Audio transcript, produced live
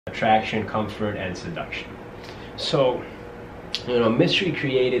attraction, comfort, and seduction. So, you know, Mystery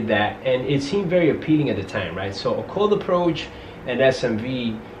created that, and it seemed very appealing at the time, right? So a cold approach and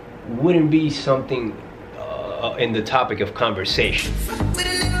SMV wouldn't be something in the topic of conversation.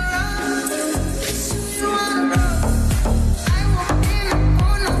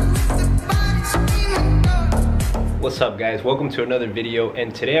 What's up, guys? Welcome to another video,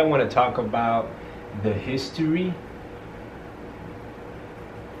 and today I want to talk about the history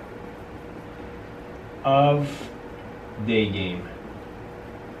of day game,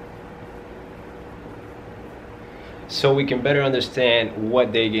 so we can better understand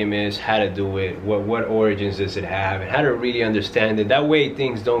what day game is, how to do it, what origins does it have, and how to really understand it. That way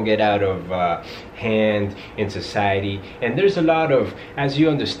things don't get out of hand in society. And there's a lot of, as you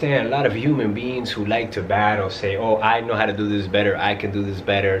understand, a lot of human beings who like to battle, say, oh, I know how to do this better, I can do this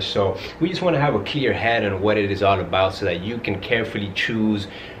better. So we just want to have a clear head on what it is all about, so that you can carefully choose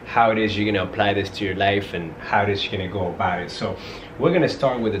how it is you're going to apply this to your life and how it is you're going to go about it. So we're going to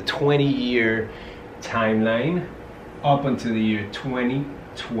start with a 20-year timeline up until the year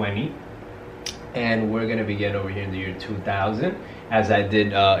 2020, and we're going to begin over here in the year 2000, as I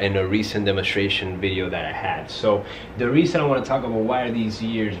did in a recent demonstration video that I had. So the reason I want to talk about why are these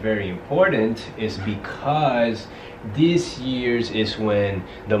years very important is because these years is when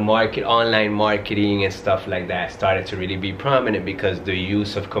the online marketing and stuff like that started to really be prominent, because the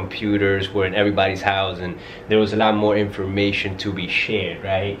use of computers were in everybody's house and there was a lot more information to be shared,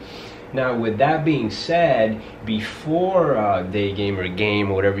 right? Now, with that being said, before day game or game,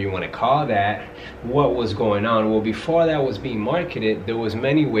 or whatever you want to call that, what was going on? Well, before that was being marketed, there was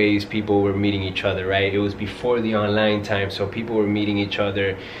many ways people were meeting each other, right? It was before the online time, so people were meeting each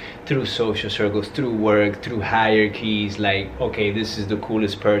other through social circles, through work, through hierarchies, like, okay, this is the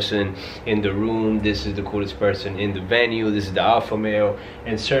coolest person in the room, this is the coolest person in the venue, this is the alpha male.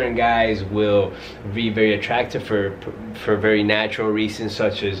 And certain guys will be very attractive for very natural reasons,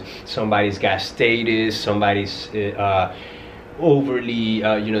 such as somebody's got status, somebody's overly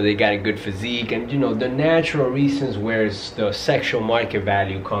you know, they got a good physique, and you know, the natural reasons where the sexual market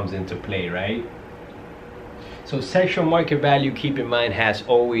value comes into play, right? So sexual market value, keep in mind, has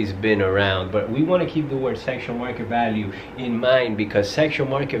always been around, but we want to keep the word sexual market value in mind, because sexual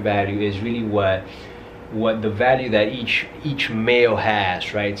market value is really what the value that each male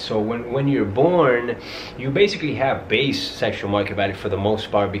has, right? So when you're born, you basically have base sexual market value for the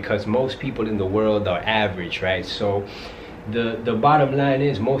most part, because most people in the world are average, right? So the bottom line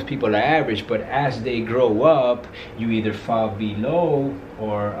is most people are average, but as they grow up, you either fall below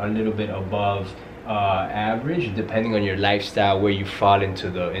or a little bit above average, depending on your lifestyle, where you fall into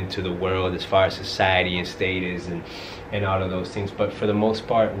the world as far as society and status and all of those things. But for the most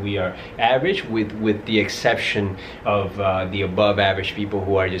part, we are average, with the exception of the above average people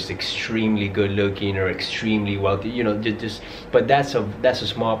who are just extremely good looking or extremely wealthy, you know, but that's a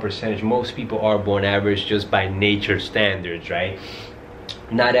small percentage. Most people are born average just by nature standards, right?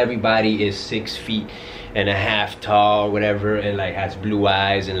 Not everybody is 6'1.5" tall or whatever, and like has blue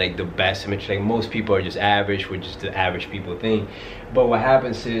eyes and like the best image. Like, most people are just average, which is the average people thing. But what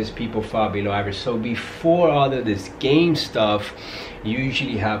happens is people fall below average. So before all of this game stuff,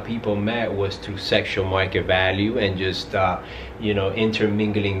 usually how people met was through sexual market value and just you know,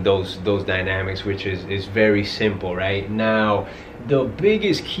 intermingling those dynamics, which is very simple, right? Now, the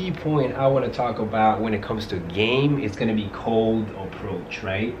biggest key point I want to talk about when it comes to game is going to be cold approach,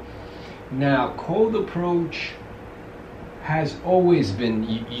 right? Now, cold approach has always been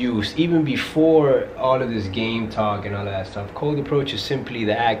used, even before all of this game talk and all of that stuff. Cold approach is simply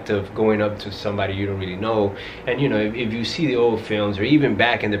the act of going up to somebody you don't really know. And you know, if you see the old films, or even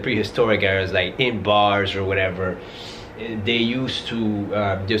back in the prehistoric eras, like in bars or whatever, they used to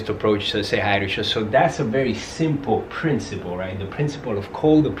just approach to say hi to each other. So that's a very simple principle, right? The principle of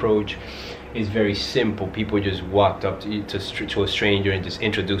cold approach is very simple. People just walked up to a stranger and just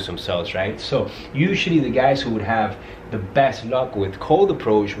introduced themselves, right? So usually the guys who would have the best luck with cold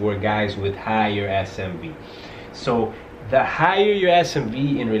approach were guys with higher SMV. So the higher your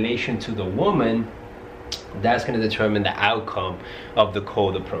SMV in relation to the woman, that's going to determine the outcome of the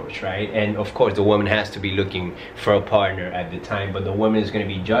cold approach, right? And of course, the woman has to be looking for a partner at the time, but the woman is going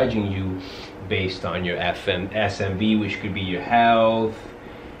to be judging you based on your SMV, which could be your health,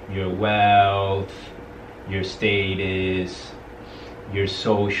 your wealth, your status, your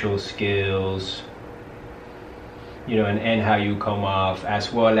social skills, you know, and how you come off,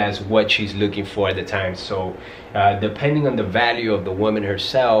 as well as what she's looking for at the time. So depending on the value of the woman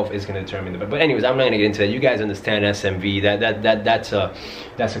herself is going to determine the, but anyways, I'm not going to get into that. You guys understand SMV.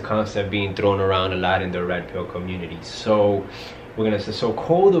 That's a concept being thrown around a lot in the red pill community. So we're gonna say, so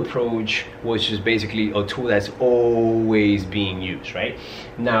cold approach was just basically a tool that's always being used, right?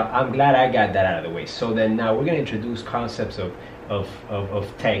 Now, I'm glad I got that out of the way. So then now we're gonna introduce concepts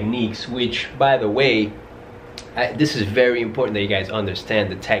of techniques, which, by the way, this is very important that you guys understand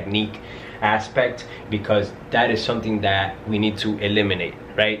the technique aspect, because that is something that we need to eliminate,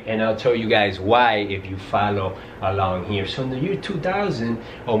 right? And I'll tell you guys why if you follow along here. So in the year 2000,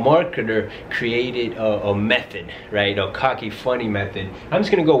 a marketer created a method, right? A cocky funny method. I'm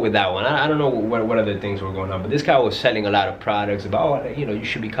just gonna go with that one. I don't know what other things were going on, but this guy was selling a lot of products about, oh, you know, you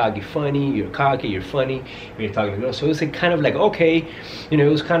should be cocky funny, you're cocky, you're funny when you're talking to girls. So it was like kind of like, okay, you know,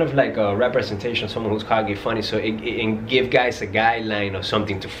 it was kind of like a representation of someone who's cocky funny, so it give guys a guideline of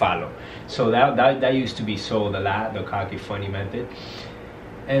something to follow. So that used to be sold a lot, the cocky funny method.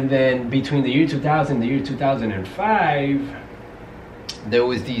 And then between the year 2000 and the year 2005, there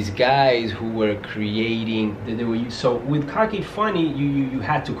was these guys who were creating, so with cocky funny, you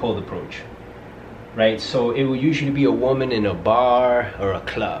had to cold approach, right? So it would usually be a woman in a bar or a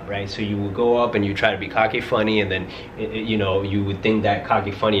club, right? So you would go up and you try to be cocky funny, and then you know, you would think that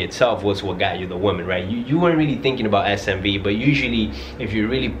cocky funny itself was what got you the woman, right? You weren't really thinking about SMV, but usually if you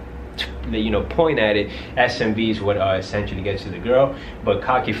really, you know, point at it, SMV is what essentially gets you the girl, but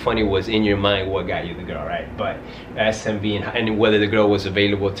cocky funny was in your mind what got you the girl, right? But SMV and whether the girl was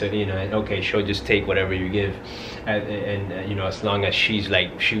available to, you know, okay, she'll just take whatever you give, and you know, as long as she's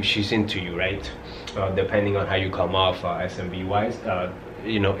like she's into you, right? Depending on how you come off SMV wise,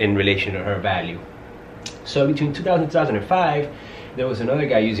 you know, in relation to her value. So between 2000 and 2005, there was another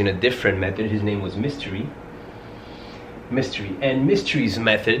guy using a different method. His name was Mystery, and Mystery's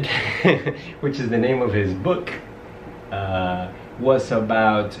method, which is the name of his book, was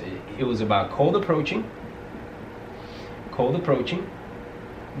about cold approaching.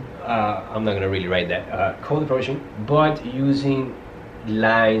 I'm not gonna really write that. Cold approaching, but using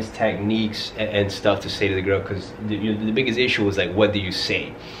lines, techniques, and stuff to say to the girl, because the biggest issue was like, what do you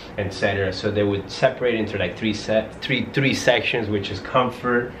say, etc. So they would separate into like three sections, which is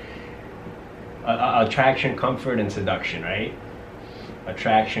comfort, attraction, comfort, and seduction, right?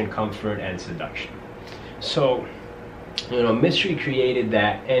 Attraction, comfort, and seduction. So, you know, Mystery created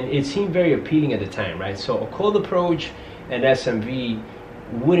that, and it seemed very appealing at the time, right? So a cold approach and SMV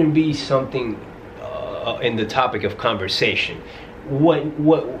wouldn't be something in the topic of conversation. What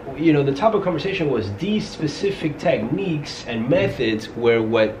you know, the topic of conversation was these specific techniques and methods were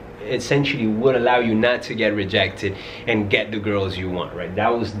what essentially would allow you not to get rejected and get the girls you want, right? That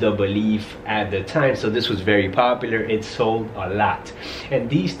was the belief at the time. So this was very popular. It sold a lot, and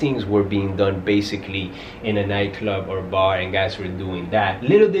these things were being done basically in a nightclub or bar, and guys were doing that.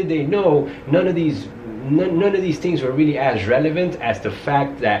 Little did they know, none of these things were really as relevant as the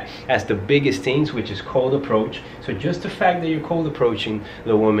fact that, as the biggest things, which is cold approach. So just the fact that you're cold approaching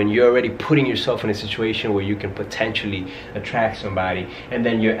the woman, you're already putting yourself in a situation where you can potentially attract somebody. And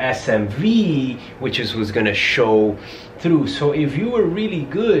then your SMV, which is what's gonna show through. So if you were really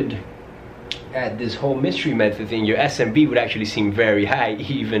good at this whole Mystery method thing, your SMV would actually seem very high,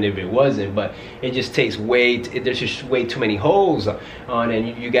 even if it wasn't. But it just takes there's just way too many holes on,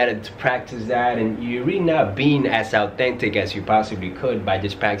 and you got to practice that, and you're really not being as authentic as you possibly could by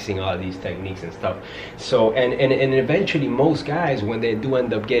just practicing all these techniques and stuff. So and eventually most guys, when they do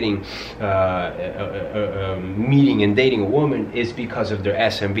end up getting meeting and dating a woman, is because of their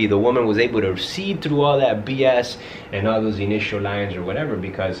SMV. The woman was able to see through all that BS and all those initial lines or whatever,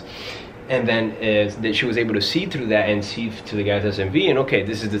 because and then that she was able to see through that and see to the guy's SMV, and okay,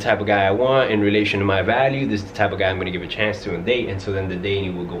 this is the type of guy I want in relation to my value, this is the type of guy I'm going to give a chance to and date. And so then the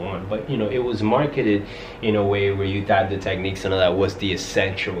dating will go on. But you know, it was marketed in a way where you thought the techniques and all that was the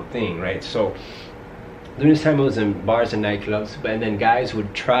essential thing, right? So during this time it was in bars and nightclubs, but then guys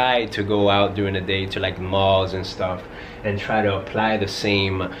would try to go out during the day to like malls and stuff and try to apply the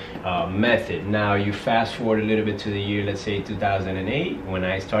same method. Now you fast forward a little bit to the year, let's say 2008, when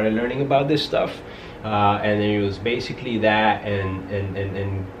I started learning about this stuff, and then it was basically that,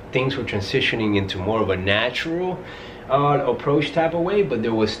 and things were transitioning into more of a natural approach type of way, but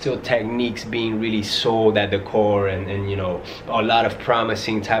there was still techniques being really sold at the core, and you know, a lot of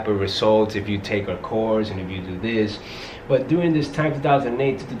promising type of results if you take a course and if you do this. But during this time,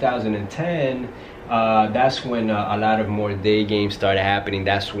 2008 to 2010, that's when a lot of more day games started happening.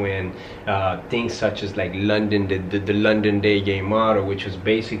 That's when things such as like London, the London day game model, which was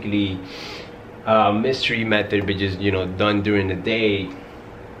basically Mystery method, but just, you know, done during the day,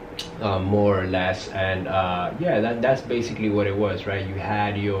 more or less. And yeah, that's basically what it was, right? You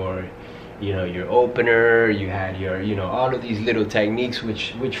had your you know, your opener, you had your, you know, all of these little techniques,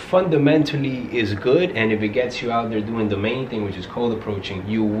 which fundamentally is good. And if it gets you out there doing the main thing, which is cold approaching,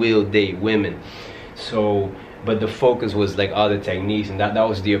 you will date women. So, but the focus was like other techniques, and that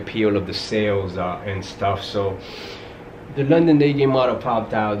was the appeal of the sales and stuff. So the London day game model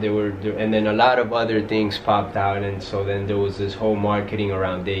popped out. And then a lot of other things popped out, and so then there was this whole marketing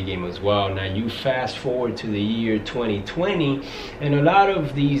around day game as well. Now you fast forward to the year 2020, and a lot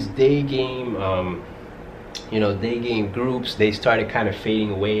of these day game you know, day game groups, they started kind of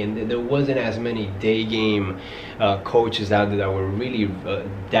fading away, and there wasn't as many day game coaches out there that were really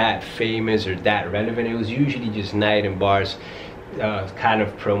that famous or that relevant. It was usually just night and bars kind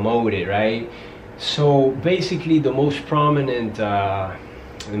of promoted, right? So basically the most prominent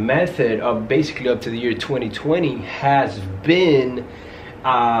method of basically up to the year 2020 has been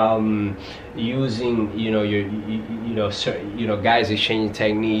using, you know, guys exchanging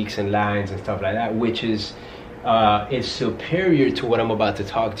techniques and lines and stuff like that, which is superior to what I'm about to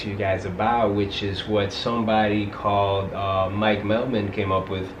talk to you guys about, which is what somebody called Mike Melman came up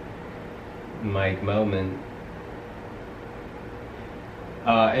with. Mike Melman.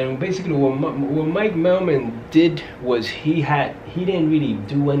 And basically what Mike Melman did was he didn't really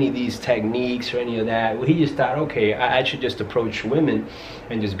do any of these techniques or any of that. He just thought, okay, I should just approach women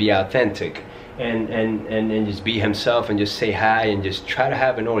and just be authentic and just be himself and just say hi and just try to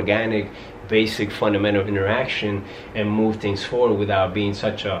have an organic, basic, fundamental interaction and move things forward without being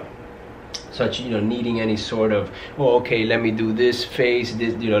such, you know, needing any sort of, oh, okay, let me do this face,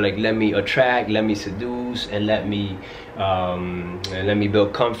 this, you know, like let me attract, let me seduce, and let me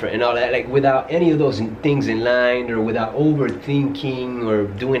build comfort and all that, like without any of those things in line, or without overthinking or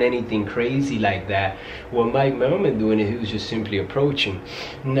doing anything crazy like that. What Mike Melman doing, he was just simply approaching.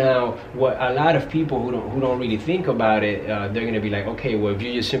 Now, what a lot of people who don't really think about it, they're gonna be like, okay, well, if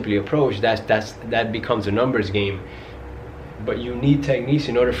you just simply approach, that becomes a numbers game. But you need techniques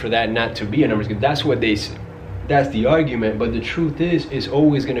in order for that not to be a numbers game. That's what they say. That's the argument. But the truth is, it's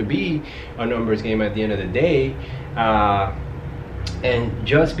always going to be a numbers game at the end of the day. And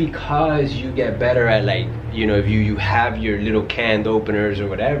just because you get better at, like, you know, if you have your little canned openers or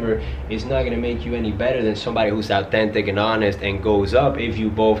whatever, it's not going to make you any better than somebody who's authentic and honest and goes up if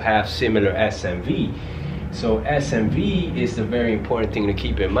you both have similar SMV. So SMV is the very important thing to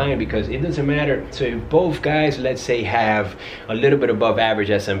keep in mind, because it doesn't matter. So if both guys, let's say, have a little bit above average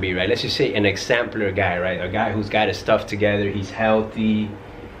SMV, right? Let's just say an exemplar guy, right? A guy who's got his stuff together, he's healthy,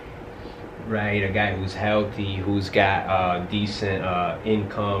 right? A guy who's healthy, who's got decent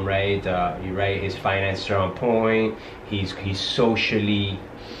income, right? His finances are on point. He's socially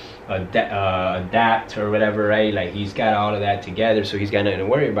adapt or whatever, right? Like he's got all of that together, so he's got nothing to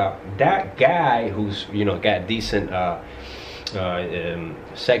worry about. That guy who's, you know, got decent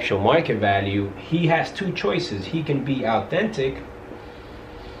sexual market value, he has two choices. He can be authentic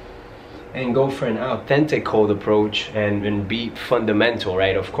and go for an authentic cold approach and be fundamental,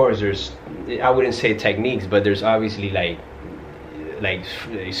 right? Of course, there's, I wouldn't say techniques, but there's obviously like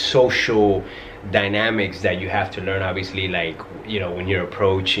social dynamics that you have to learn, obviously, like, you know, when you're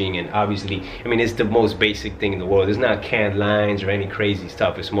approaching. And obviously, I mean, it's the most basic thing in the world. It's not canned lines or any crazy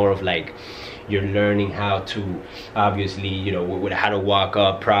stuff. It's more of like you're learning how to, obviously, you know, how to walk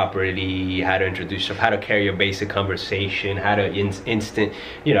up properly, how to introduce yourself, how to carry a basic conversation, how to instant,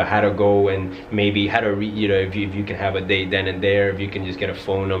 you know, how to go and maybe how to you know, if you can have a date then and there, if you can just get a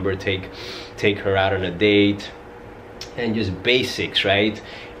phone number, take her out on a date, and just basics, right?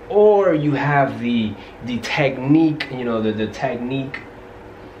 Or you have the technique, you know, the technique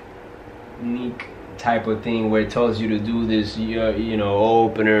type of thing where it tells you to do this, you know,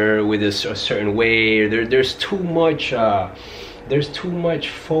 opener with a certain way. There's too much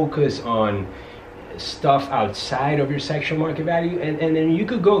focus on stuff outside of your sexual market value, and then you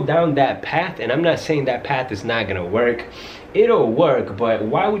could go down that path. And I'm not saying that path is not gonna work. It'll work, but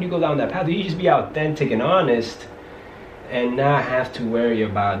why would you go down that path? You just be authentic and honest and not have to worry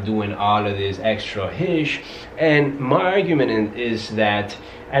about doing all of this extra hish. And my argument is that,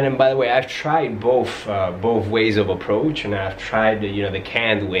 and then, by the way, I've tried both ways of approach, and I've tried the, you know, the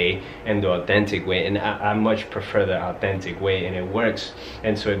canned way and the authentic way, and I much prefer the authentic way, and it works.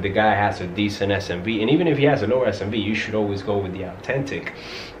 And so if the guy has a decent SMV, and even if he has a lower SMV, you should always go with the authentic,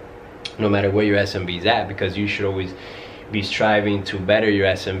 no matter where your SMV is at, because you should always be striving to better your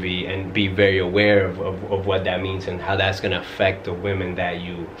SMV and be very aware of what that means and how that's going to affect the women that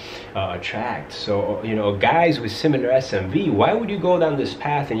you attract. So, you know, guys with similar SMV, why would you go down this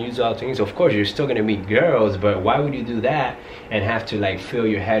path and use all things? Of course, you're still going to meet girls, but why would you do that and have to like fill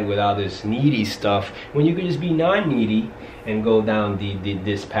your head with all this needy stuff when you could just be non-needy and go down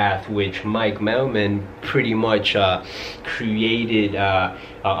this path, which Mike Mehlman pretty much created a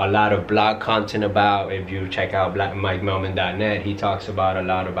lot of blog content about. If you check out MikeMehlman.net, he talks about a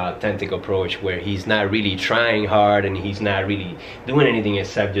lot about authentic approach, where he's not really trying hard and he's not really doing anything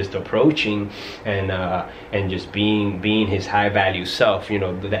except just approaching and just being his high value self, you know,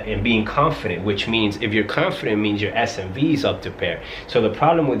 and being confident, which means if you're confident means your SMV is up to pair. So the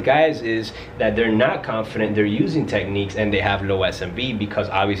problem with guys is that they're not confident, they're using techniques and they have low SMV, because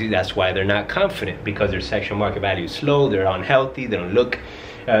obviously that's why they're not confident, because their sexual market value is low, they're unhealthy, they don't look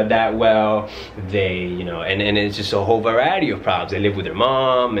that well, they, you know, and it's just a whole variety of problems. They live with their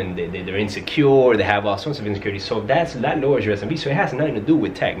mom and they're insecure, they have all sorts of insecurities. So that lowers your SMV. So it has nothing to do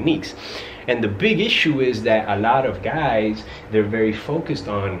with techniques. And the big issue is that a lot of guys, they're very focused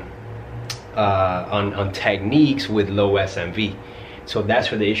on techniques with low SMV. So that's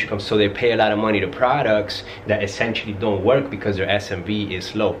where the issue comes. So they pay a lot of money to products that essentially don't work because their SMV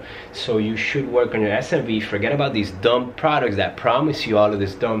is low. So you should work on your SMV, forget about these dumb products that promise you all of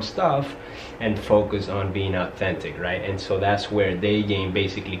this dumb stuff, and focus on being authentic, right? And so that's where Day Game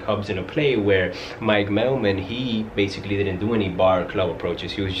basically comes into play, where Mike Mehlman, he basically didn't do any bar club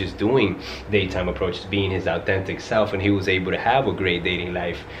approaches. He was just doing daytime approaches, being his authentic self, and he was able to have a great dating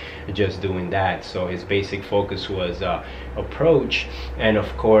life just doing that. So his basic focus was approach, and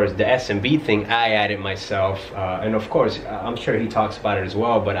of course the SMV thing I added myself, and of course I'm sure he talks about it as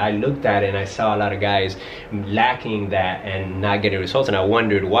well, but I looked at it and I saw a lot of guys lacking that and not getting results, and I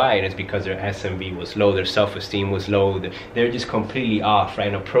wondered why, and it's because their SMV was low, their self-esteem was low, they're just completely off, right?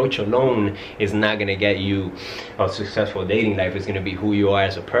 An approach alone is not going to get you a successful dating life. It's going to be who you are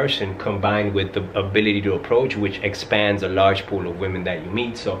as a person combined with the ability to approach, which expands a large pool of women that you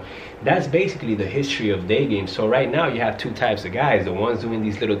meet. So that's basically the history of Day Game. So right now you have two types of guys, the ones doing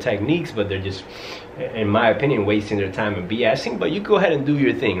these little techniques, but they're just, in my opinion, wasting their time and BSing. But you go ahead and do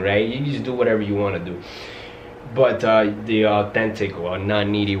your thing, right? You just do whatever you want to do. But the authentic or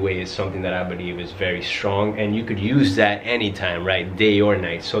non-needy way is something that I believe is very strong, and you could use that anytime, right? Day or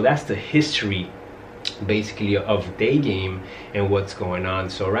night. So that's the history basically of Day Game and what's going on.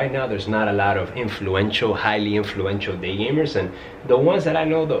 So right now there's not a lot of influential, highly influential day gamers, and the ones that I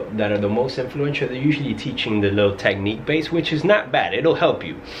know that are the most influential, they're usually teaching the little technique base, which is not bad. It'll help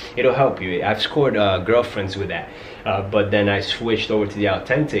you. I've scored girlfriends with that, but then I switched over to the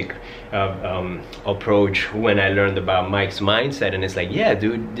authentic approach when I learned about Mike's mindset, and it's like, yeah,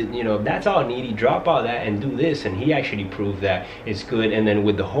 dude, you know, that's all needy, drop all that and do this. And he actually proved that it's good. And then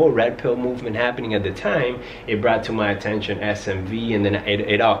with the whole red pill movement happening at the time, it brought to my attention SMV, and then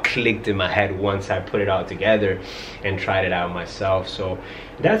it all clicked in my head once I put it all together and tried it out myself. So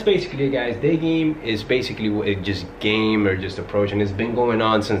that's basically it, guys. Day Game is basically just game or just approach, and it's been going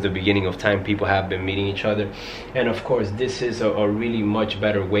on since the beginning of time. People have been meeting each other, and of course this is a really much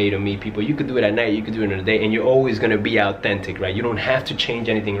better way to meet people. You could do it at night, you could do it in the day, and you're always going to be authentic, right? You don't have to change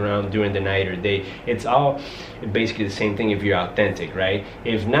anything around during the night or day. It's all basically the same thing if you're authentic, right?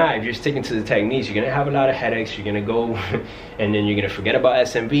 If not, if you're sticking to the techniques, you're gonna have a lot of headaches. You're gonna go and then you're gonna forget about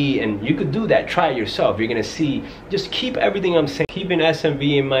SMV, and you could do that. Try it yourself. You're gonna see. Just keep everything I'm saying. Keeping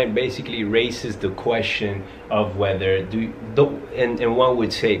SMV in mind basically raises the question of whether and one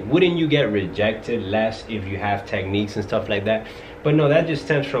would say, wouldn't you get rejected less if you have techniques and stuff like that? But no, that just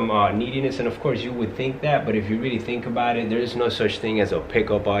stems from neediness, and of course you would think that, but if you really think about it, there is no such thing as a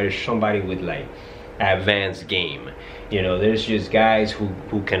pickup artist, somebody with like advanced game. You know, there's just guys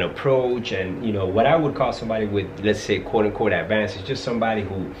who can approach, and you know, what I would call somebody with, let's say, quote unquote advanced, is just somebody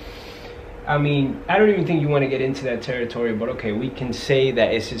who, I mean, I don't even think you want to get into that territory, but okay, we can say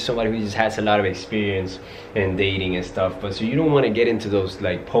that it's just somebody who just has a lot of experience in dating and stuff. But so you don't want to get into those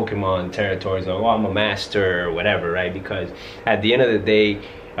like Pokemon territories of, oh, I'm a master or whatever, right? Because at the end of the day,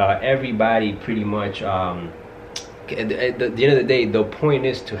 everybody pretty much at the end of the day, the point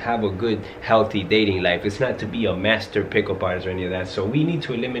is to have a good, healthy dating life. It's not to be a master pickup artist or any of that. So we need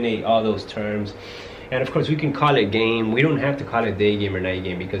to eliminate all those terms. And of course, we can call it game. We don't have to call it day game or night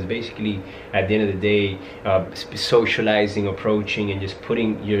game, because basically, at the end of the day, socializing, approaching, and just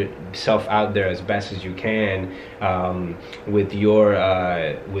putting yourself out there as best as you can with your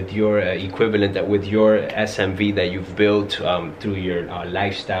equivalent, with your SMV that you've built through your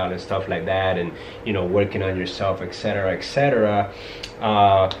lifestyle and stuff like that, and you know, working on yourself, etc., etc.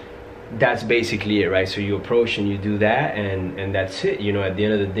 that's basically it, right? So you approach and you do that, and that's it. You know, at the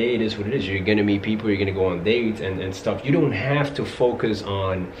end of the day, it is what it is. You're gonna meet people, you're gonna go on dates and stuff. You don't have to focus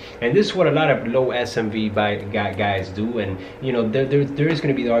on, and this is what a lot of low SMV guys do. And you know, there is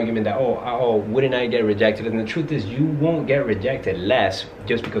gonna be the argument that oh, wouldn't I get rejected? And the truth is, you won't get rejected less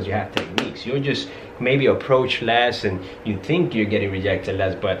just because you have techniques. You'll just maybe approach less, and you think you're getting rejected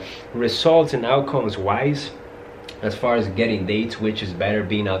less, but results and outcomes wise, as far as getting dates, which is better,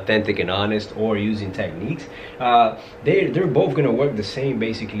 being authentic and honest or using techniques, they're both going to work the same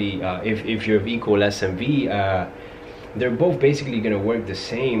basically. If you're of equal SMV, they're both basically going to work the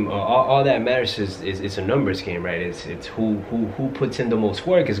same. All that matters is it's a numbers game, right? It's who puts in the most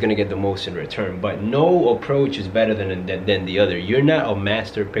work is going to get the most in return. But no approach is better than the other. You're not a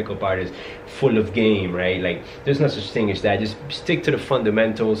master pickup artist full of game, right? Like, there's no such thing as that. Just stick to the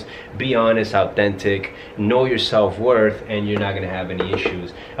fundamentals, be honest, authentic, know your self-worth, and you're not going to have any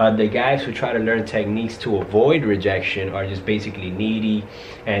issues. The guys who try to learn techniques to avoid rejection are just basically needy,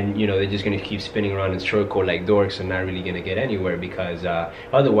 and you know, they're just going to keep spinning around in circle like dorks and not really going to get anywhere, because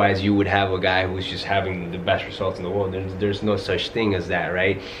otherwise you would have a guy who's just having the best results in the world. There's no such thing as that,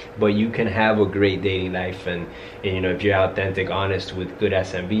 right? But you can have a great dating life, and you know, if you're authentic, honest, with good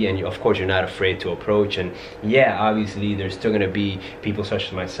SMV, and of course you're not afraid to approach. And yeah, obviously there's still going to be people such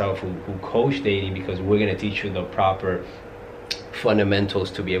as myself who coach dating, because we're going to teach you the proper fundamentals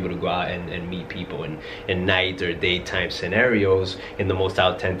to be able to go out and meet people in night or daytime scenarios in the most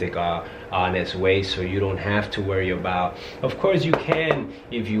authentic, honest way. So you don't have to worry about, of course you can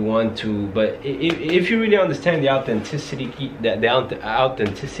if you want to, but if you really understand the authenticity,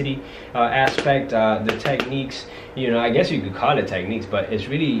 authenticity aspect, the techniques, you know, I guess you could call it techniques, but it's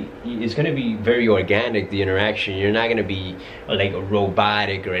going to be very organic, the interaction. You're not going to be like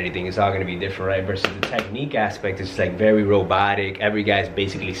robotic or anything. It's all going to be different, right? Versus the technique aspect is like very robotic. Every guy's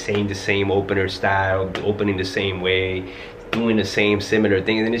basically saying the same opener style, opening the same way, doing the same similar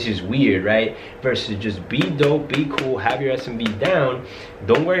things, and it's just weird, right? Versus just be dope, be cool, have your SMV down,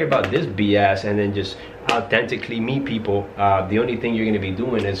 don't worry about this BS, and then just authentically meet people. The only thing you're going to be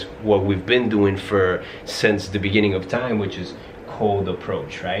doing is what we've been doing since the beginning of time, which is cold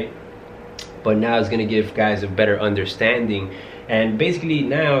approach, right? But now it's going to give guys a better understanding, and basically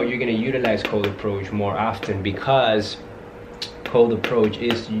now you're going to utilize cold approach more often, because cold approach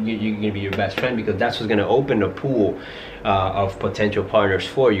is you're going to be your best friend, because that's what's going to open the pool of potential partners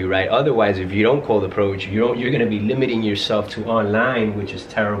for you, right? Otherwise, if you don't cold approach, you're going to be limiting yourself to online, which is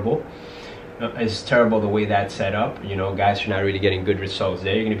terrible. It's terrible the way that's set up. You know, guys are not really getting good results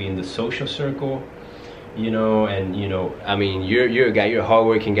there. You're going to be in the social circle, you know, and you know, I mean, you're a guy, you're a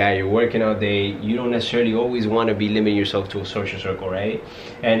hardworking guy, you're working all day. You don't necessarily always want to be limiting yourself to a social circle, right?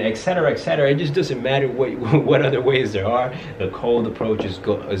 And etc., etc. It just doesn't matter what other ways there are. The cold approach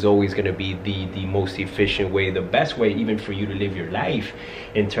is always going to be the most efficient way, the best way even for you to live your life,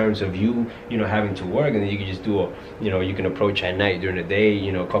 in terms of you know, having to work, and then you can just do you can approach at night, during the day,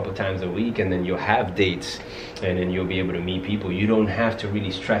 you know, a couple times a week, and then you'll have dates, and then you'll be able to meet people. You don't have to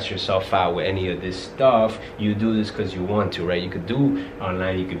really stress yourself out with any of this stuff. You do this because you want to, right? You could do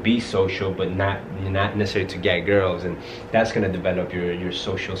online, you could be social, but not necessarily to get girls, and that's going to develop your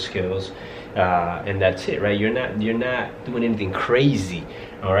social skills, and that's it, right? You're not doing anything crazy,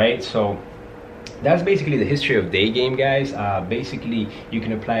 all right? So that's basically the history of day game, guys. Basically you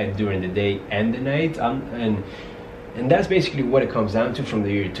can apply it during the day and the night, and that's basically what it comes down to, from the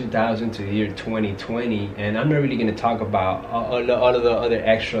year 2000 to the year 2020. And I'm not really going to talk about all of the other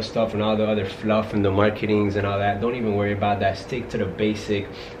extra stuff and all the other fluff and the marketings and all that. Don't even worry about that. Stick to the basic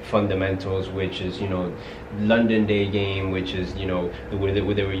fundamentals, which is, you know, London day game, which is, you know, where they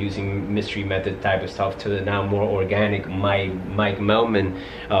were using mystery method type of stuff, to the now more organic Mike Melman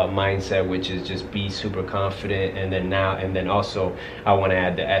mindset, which is just be super confident. And then also I want to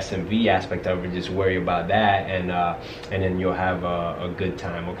add the SMV aspect of it. Just worry about that, and then you'll have a good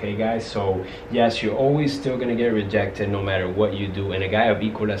time. Okay, guys? So yes, you're always still gonna get rejected no matter what you do, and a guy of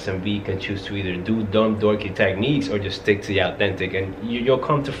equal SMV can choose to either do dumb dorky techniques or just stick to the authentic. And you'll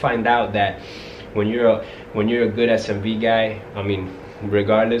come to find out that when you're a good SMV guy, I mean,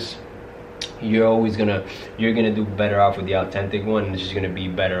 regardless, you're gonna do better off with the authentic one, and it's just gonna be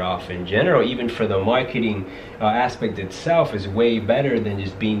better off in general, even for the marketing aspect itself is way better than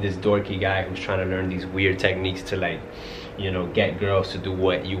just being this dorky guy who's trying to learn these weird techniques to, like, you know, get girls to do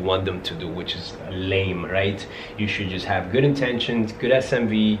what you want them to do, which is lame, right? You should just have good intentions, good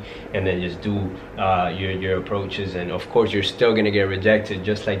SMV, and then just do your approaches. And of course, you're still gonna get rejected,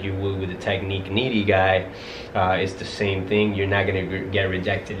 just like you would with a technique needy guy. It's the same thing. You're not gonna get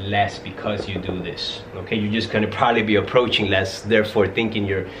rejected less because you do this, okay? You're just gonna probably be approaching less, therefore thinking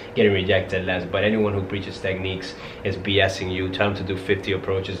you're getting rejected less. But anyone who preaches techniques is BSing you. Tell him to do 50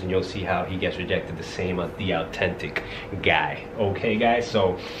 approaches and you'll see how he gets rejected the same as the authentic guy. Okay, guys,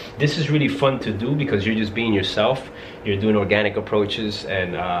 so this is really fun to do because you're just being yourself. You're doing organic approaches,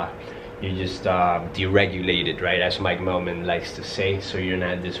 and you're just deregulated, right, as Mike Melman likes to say. So you're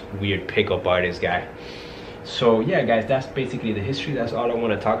not this weird pickup artist guy. So yeah, guys, that's basically the history. That's all I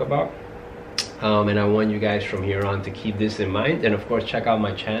want to talk about. And I want you guys from here on to keep this in mind, and of course check out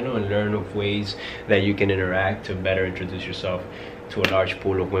my channel and learn of ways that you can interact to better introduce yourself to a large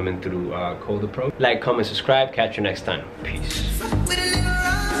pool of women through cold approach. Like, comment, subscribe. Catch you next time. Peace.